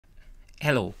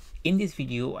Hello, in this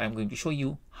video I'm going to show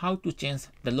you how to change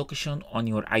the location on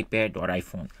your iPad or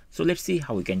iPhone. So let's see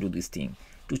how we can do this thing.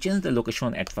 To change the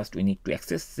location, at first we need to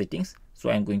access settings. So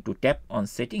I'm going to tap on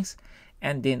settings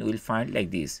and then we'll find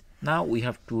like this. Now we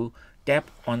have to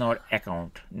tap on our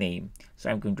account name.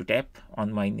 So I'm going to tap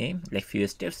on my name like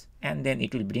FewSteps and then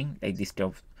it will bring like this type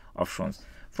of options.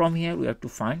 From here we have to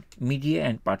find media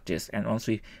and purchase, and once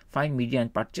we find media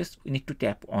and purchase we need to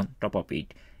tap on top of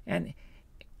it, and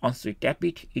once we tap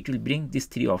it, it will bring these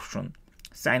three options: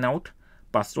 sign out,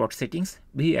 password settings,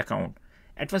 view account.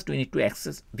 At first we need to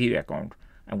access view account.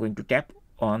 I'm going to tap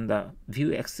on the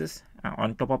view access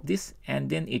on top of this, and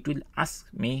then it will ask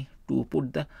me to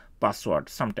put the password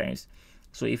sometimes.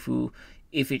 So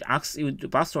if it asks you the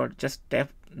password, just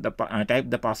type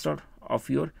the password of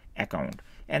your account,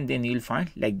 and then you will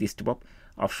find like this type of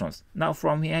options. Now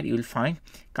from here you will find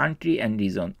country and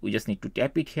region. We just need to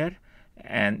tap it here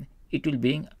and it will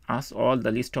bring us all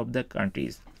the list of the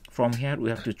countries. From here we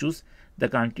have to choose the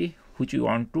country which we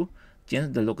want to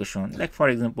change the location. Like for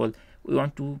example, we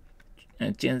want to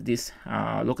change this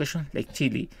location like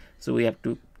Chile, so we have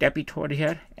to tap it over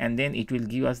here and then it will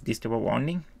give us this type of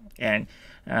warning. And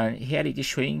here it is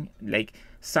showing like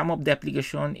some of the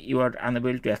application you are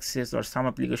unable to access, or some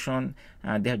application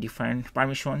they have different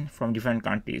permission from different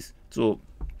countries. So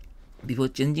before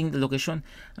changing the location,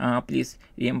 please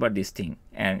remember this thing.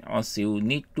 And also you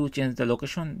need to change the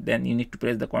location, then you need to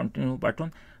press the continue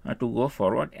button to go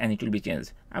forward and it will be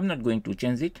changed. I'm not going to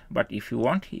change it, but if you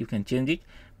want you can change it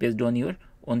based on your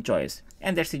own choice.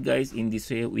 And that's it guys. In this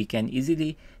way we can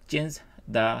easily change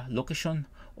the location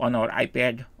on our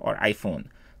iPad or iPhone.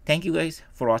 Thank you guys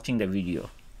for watching the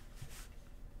video.